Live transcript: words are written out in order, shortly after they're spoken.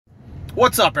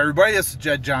What's up, everybody? This is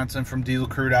Jed Johnson from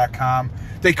DieselCrew.com.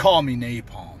 They call me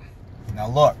Napalm. Now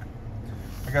look,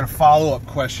 I got a follow-up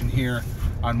question here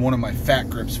on one of my Fat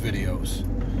Gripz videos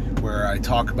where I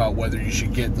talk about whether you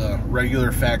should get the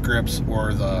regular Fat Gripz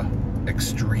or the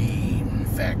extreme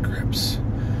Fat Gripz,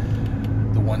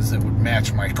 the ones that would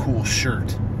match my cool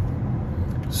shirt.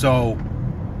 So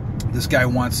this guy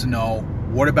wants to know,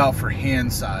 what about for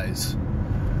hand size?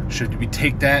 Should we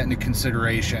take that into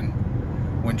consideration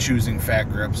when choosing Fat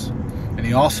Gripz? And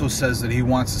he also says that he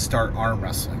wants to start arm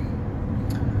wrestling,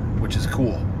 which is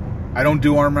cool. I don't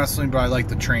do arm wrestling, but I like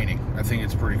the training. I think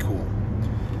it's pretty cool.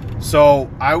 So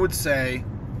I would say,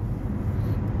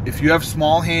 if you have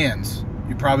small hands,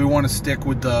 you probably want to stick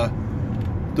with the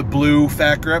blue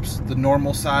Fat Gripz, the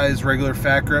normal size regular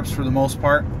Fat Gripz for the most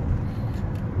part.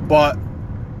 But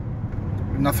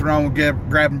nothing wrong with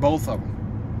grabbing both of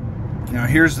them. Now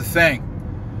here's the thing.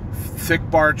 Thick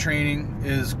bar training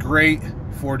is great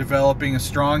for developing a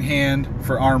strong hand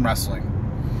for arm wrestling.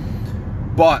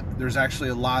 But there's actually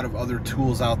a lot of other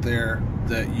tools out there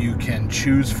that you can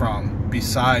choose from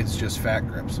besides just Fat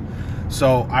Gripz.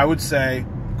 So I would say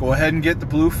go ahead and get the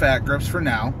blue Fat Gripz for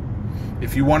now.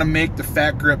 If you want to make the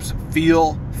Fat Gripz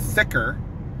feel thicker,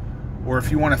 or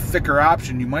if you want a thicker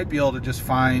option, you might be able to just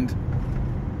find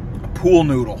a pool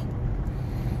noodle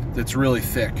that's really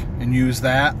thick and use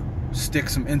that. Stick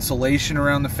some insulation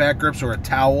around the Fat Gripz or a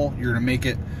towel. You're going to make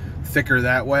it thicker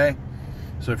that way.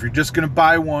 So if you're just going to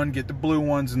buy one, get the blue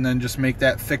ones and then just make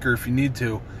that thicker if you need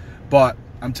to. But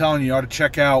I'm telling you, you ought to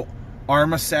check out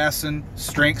Arm Assassin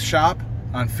Strength Shop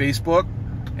on Facebook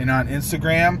and on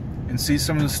Instagram and see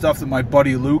some of the stuff that my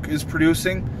buddy Luke is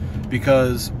producing,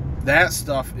 because that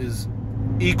stuff is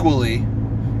equally,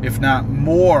 if not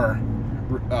more,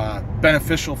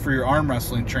 beneficial for your arm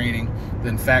wrestling training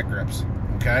than Fat Gripz.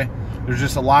 Okay, there's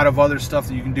just a lot of other stuff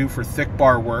that you can do for thick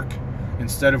bar work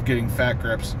instead of getting Fat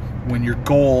Gripz when your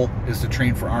goal is to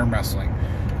train for arm wrestling.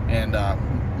 And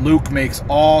Luke makes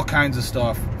all kinds of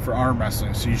stuff for arm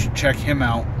wrestling, so you should check him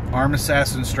out. Arm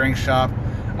Assassin Strength Shop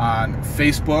on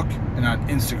Facebook and on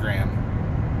Instagram.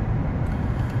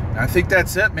 And I think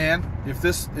that's it, man. If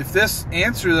this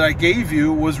answer that I gave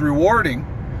you was rewarding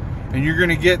and you're going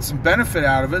to get some benefit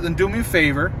out of it, then do me a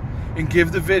favor and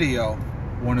give the video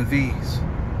one of these.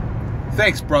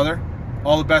 Thanks, brother.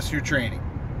 All the best in your training.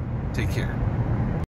 Take care.